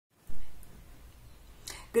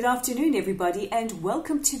Good afternoon, everybody, and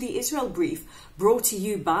welcome to the Israel Brief, brought to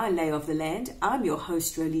you by Lay of the Land. I'm your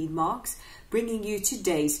host, Rolene Marks, bringing you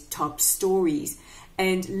today's top stories.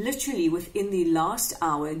 And literally within the last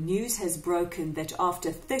hour, news has broken that after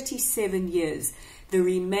 37 years, the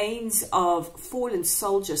remains of fallen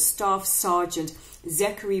soldier Staff Sergeant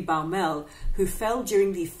Zachary Baumel, who fell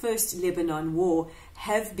during the First Lebanon War,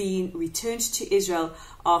 have been returned to Israel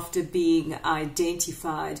after being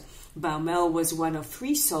identified. Baumel was one of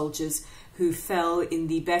 3 soldiers who fell in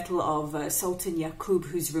the Battle of Sultan Yaqub,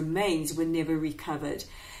 whose remains were never recovered.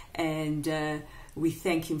 And we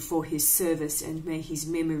thank him for his service and may his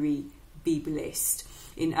memory be blessed.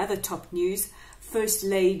 In other top news, First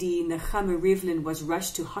Lady Nechama Rivlin was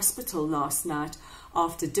rushed to hospital last night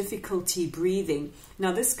after difficulty breathing.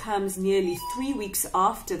 Now, this comes nearly 3 weeks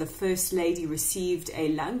after the First Lady received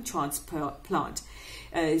a lung transplant.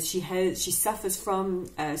 She suffers from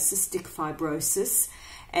cystic fibrosis,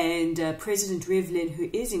 and President Rivlin, who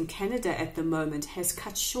is in Canada at the moment, has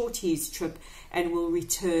cut short his trip and will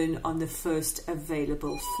return on the first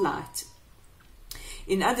available flight.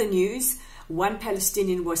 In other news, one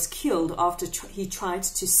Palestinian was killed after he tried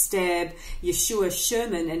to stab Yeshua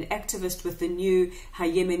Sherman, an activist with the new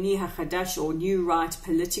Hayemeni HaChadash, or New Right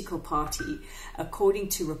political party. According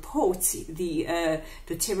to reports, the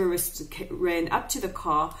terrorist ran up to the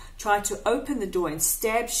car, tried to open the door and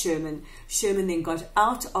stab Sherman. Sherman then got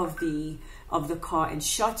out of the car and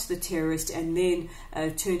shot the terrorist, and then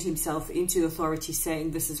turned himself into authorities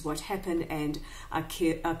saying, "This is what happened, and I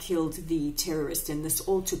killed the terrorist." And this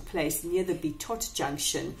all took place near the Bitot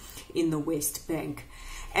Junction in the West Bank.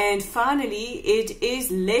 And finally, it is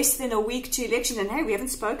less than a week to election, and hey, we haven't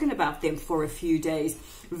spoken about them for a few days.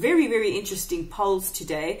 Very, very interesting polls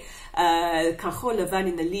today. Kachol Levan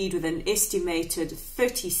in the lead with an estimated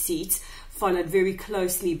 30 seats, followed very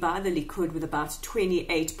closely by the Likud with about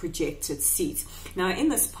 28 projected seats. Now, in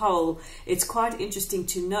this poll, it's quite interesting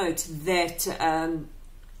to note that,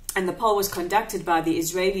 and the poll was conducted by the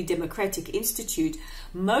Israeli Democratic Institute,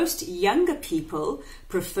 most younger people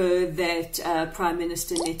prefer that Prime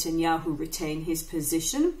Minister Netanyahu retain his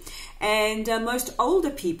position, and most older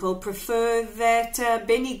people prefer that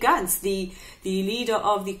Benny Gantz, the leader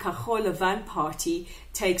of the Kachol Levan party,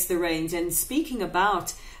 takes the reins. And speaking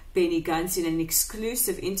about Benny Gantz, in an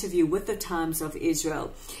exclusive interview with the Times of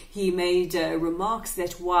Israel, he made remarks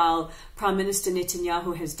that while Prime Minister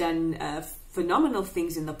Netanyahu has done phenomenal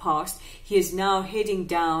things in the past, he is now heading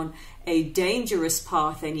down a dangerous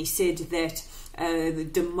path, and he said that the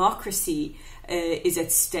democracy is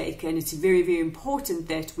at stake, and it's very, very important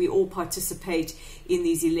that we all participate in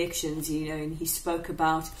these elections. And he spoke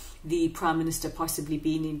about the Prime Minister possibly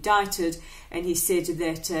being indicted, and he said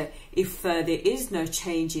that if there is no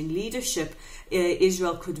change in leadership,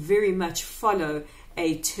 Israel could very much follow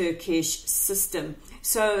a Turkish system.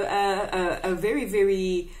 So a very,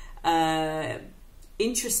 very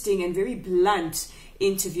interesting and very blunt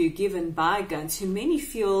interview given by Gantz, who many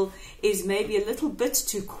feel is maybe a little bit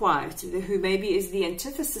too quiet, who maybe is the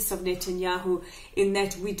antithesis of Netanyahu in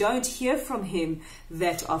that we don't hear from him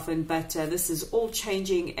that often. But this is all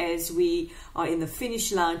changing as we are in the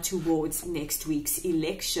finish line towards next week's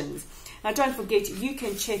elections. Now, don't forget, you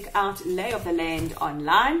can check out Lay of the Land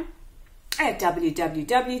online at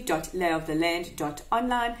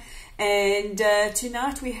www.layoftheland.online. And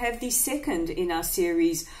tonight we have the second in our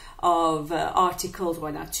series of articles,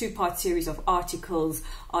 our 2-part series of articles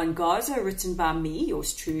on Gaza, written by me,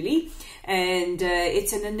 yours truly. And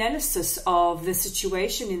it's an analysis of the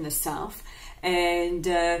situation in the south, and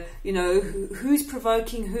who's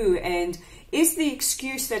provoking who, and is the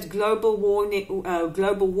excuse that global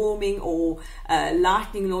warming or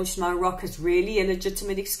lightning launched my rocket really a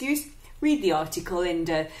legitimate excuse? Read the article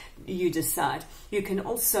and you decide. You can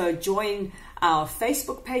also join our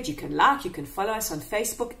Facebook page. You can like, you can follow us on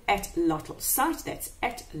Facebook at Lottel Site. That's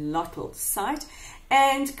at Lottel Site.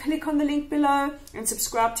 And click on the link below and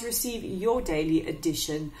subscribe to receive your daily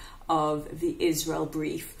edition of the Israel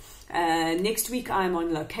Brief. Next week, I'm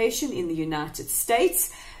on location in the United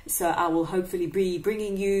States. So I will hopefully be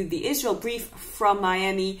bringing you the Israel Brief from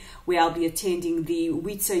Miami, where I'll be attending the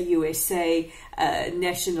WITSA USA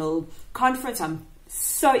National Conference. I'm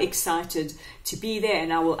so excited to be there,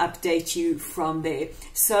 and I will update you from there.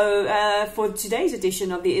 So for today's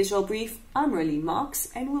edition of the Israel Brief, I'm Rolene Marks,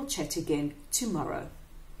 and we'll chat again tomorrow.